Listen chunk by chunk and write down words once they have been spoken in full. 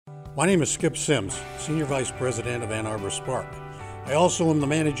My name is Skip Sims, Senior Vice President of Ann Arbor SPARK. I also am the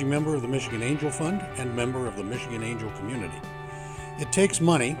Managing Member of the Michigan Angel Fund and member of the Michigan Angel Community. It Takes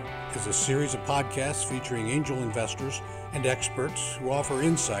Money is a series of podcasts featuring angel investors and experts who offer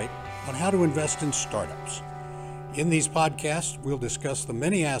insight on how to invest in startups. In these podcasts, we'll discuss the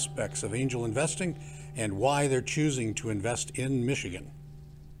many aspects of angel investing and why they're choosing to invest in Michigan.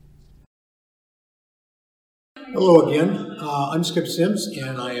 Hello again. I'm Skip Sims,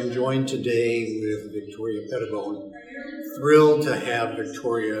 and I am joined today with Victoria Pettibone. Thrilled to have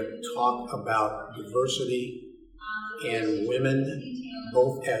Victoria talk about diversity and women,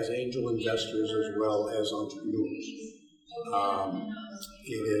 both as angel investors as well as entrepreneurs.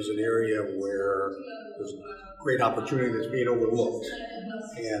 It is an area where there's great opportunity that's being overlooked.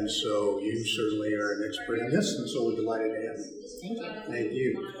 And so you certainly are an expert in this, and so we're delighted to have you. Thank you. Thank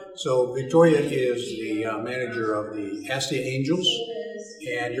you. So Victoria is the manager of the Astia Angels,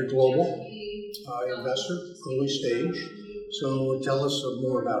 and you're global investor, early stage. So tell us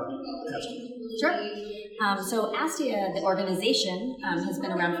more about Astia. Sure. So Astia, the organization, has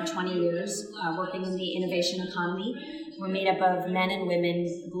been around for 20 years, working in the innovation economy. We're made up of men and women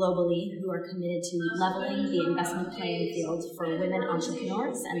globally who are committed to leveling the investment playing field for women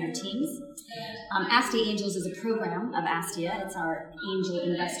entrepreneurs and their teams. Astia Angels is a program of Astia. It's our angel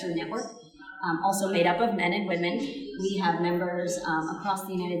investor network, also made up of men and women. We have members across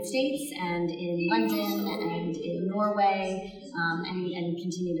the United States and in London and in Norway, and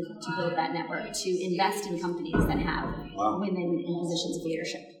continue to build that network to invest in companies that have women in positions of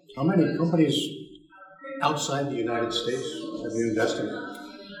leadership. How many companies outside the United States have you invested in?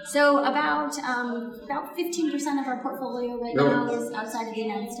 So about 15% of our portfolio right now is outside of the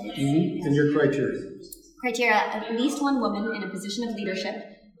United States. Mm-hmm. And your criteria? Criteria, at least one woman in a position of leadership,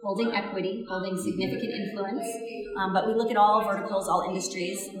 holding equity, holding significant influence. But we look at all verticals, all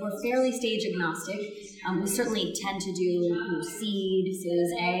industries. We're fairly stage agnostic. We certainly tend to do seed,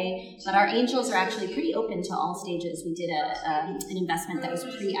 Series A, but our angels are actually pretty open to all stages. We did an investment that was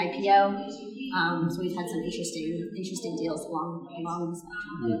pre-IPO, so we've had some interesting deals along the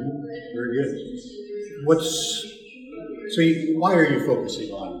spectrum. Mm-hmm. Very good. Why are you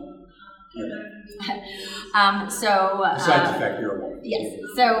focusing on? Besides the fact you're a woman. Yes.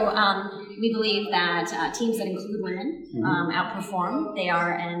 So we believe that teams that include women outperform. They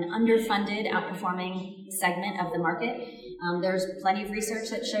are an underfunded, outperforming segment of the market. There's plenty of research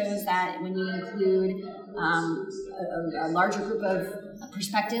that shows that when you include a larger group of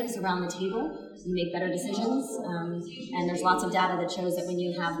perspectives around the table, you make better decisions. And there's lots of data that shows that when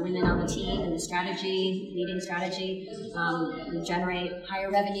you have women on the team and the leading strategy, you generate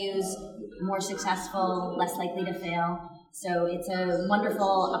higher revenues, more successful, less likely to fail. So it's a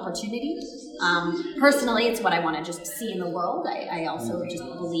wonderful opportunity. Personally, it's what I want to just see in the world. I also just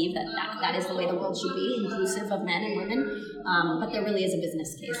believe that is the way the world should be, inclusive of men and women. But there really is a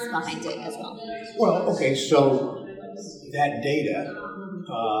business case behind it as well. Well, okay, so that data,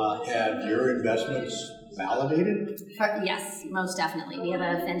 have your investments validated? Yes, most definitely. We have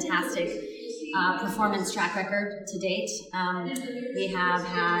a fantastic performance track record to date. We have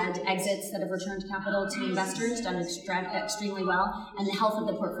had exits that have returned capital to investors, done extremely well, and the health of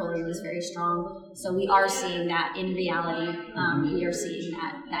the portfolio is very strong. So we are seeing that in reality. We are seeing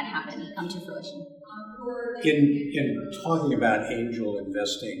that happen, come to fruition. In talking about angel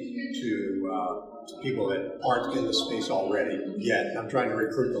investing to people that aren't in the space already yet, I'm trying to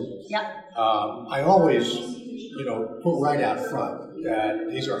recruit them. Yep. I always, put right out front that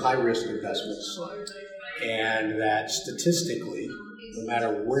these are high-risk investments, and that statistically, no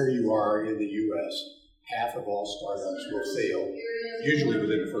matter where you are in the U.S., half of all startups will fail, usually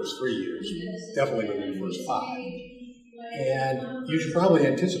within the first 3 years, definitely within the first 5. And you should probably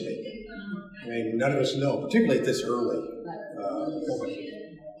anticipate that. I mean, none of us know, particularly at this early point.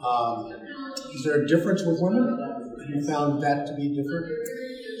 Is there a difference with women? Have you found that to be different?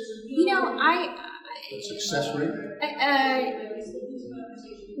 The success rate?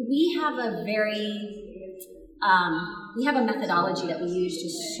 We have a methodology that we use to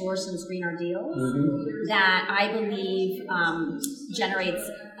source and screen our deals that I believe generates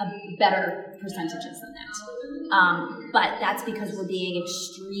better percentages than that. But that's because we're being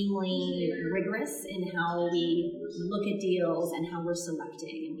extremely rigorous in how we look at deals and how we're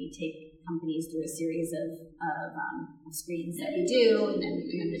selecting, and we take companies through a series of screens that we do, and then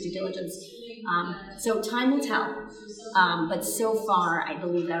the due diligence. So time will tell. But so far, I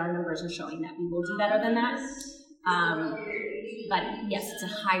believe that our numbers are showing that we will do better than that. But yes, it's a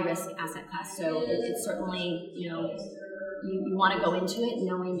high-risk asset class, so it's certainly, you want to go into it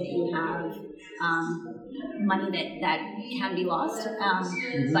knowing that you have money that can be lost,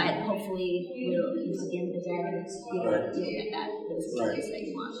 but hopefully at the end of the day, you'll get those returns that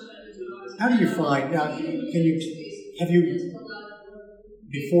you want. How do you find, now, have you,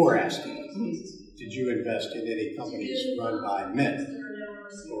 before asking, did you invest in any companies run by men?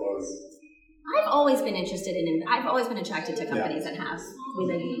 Or I've always been I've always been attracted to companies that have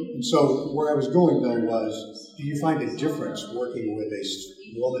women. And so where I was going though was, do you find a difference working with a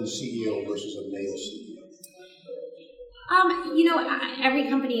woman CEO versus a male CEO? Every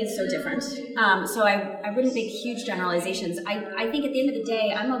company is so different. So I wouldn't make huge generalizations. I think at the end of the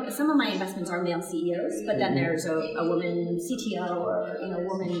day, some of my investments are male CEOs, but then there's a woman CTO or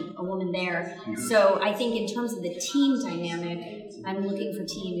a woman there. So I think in terms of the team dynamic, I'm looking for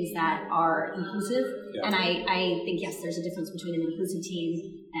teams that are inclusive, and I think yes, there's a difference between an inclusive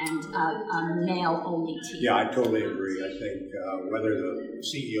team and a male-only team. Yeah, I totally agree. I think whether the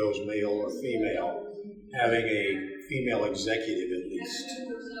CEO is male or female, having a female executive at least,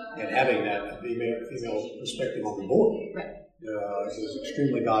 and having that female perspective on the board is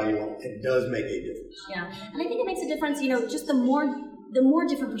extremely valuable. It does make a difference. Yeah, and I think it makes a difference, just the more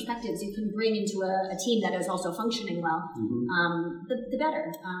different perspectives you can bring into a team that is also functioning well, the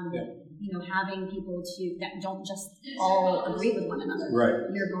better. Having people that don't just all agree with one another. Right.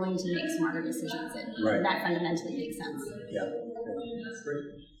 You're going to make smarter decisions, and that fundamentally makes sense. Yeah. Great.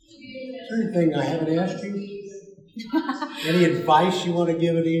 Is there anything I haven't asked you? Any advice you want to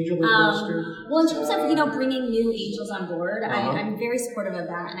give an angel investor? Well, in terms of bringing new angels on board, I'm very supportive of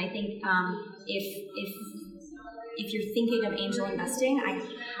that, and I think if you're thinking of angel investing, I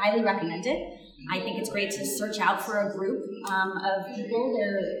highly recommend it. I think it's great to search out for a group of people.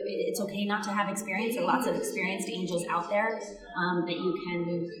 It's okay not to have experience. There are lots of experienced angels out there that you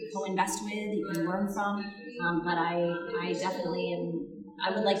can co-invest with, you can learn from. But I definitely I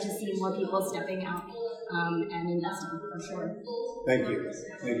would like to see more people stepping out and investing, for sure. Thank you.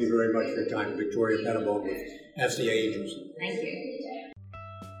 Thank you very much for your time. Victoria Pettibone with SDA Angels. Thank you.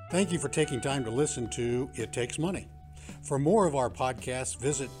 Thank you for taking time to listen to It Takes Money. For more of our podcasts,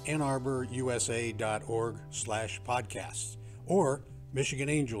 visit AnnArborUSA.org/podcasts or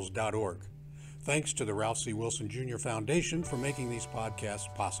MichiganAngels.org. Thanks to the Ralph C. Wilson Jr. Foundation for making these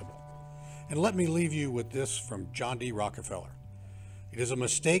podcasts possible. And let me leave you with this from John D. Rockefeller. It is a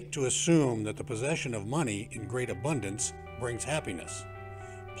mistake to assume that the possession of money in great abundance brings happiness.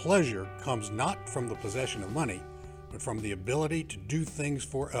 Pleasure comes not from the possession of money, but from the ability to do things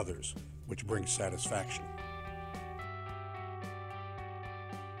for others, which brings satisfaction.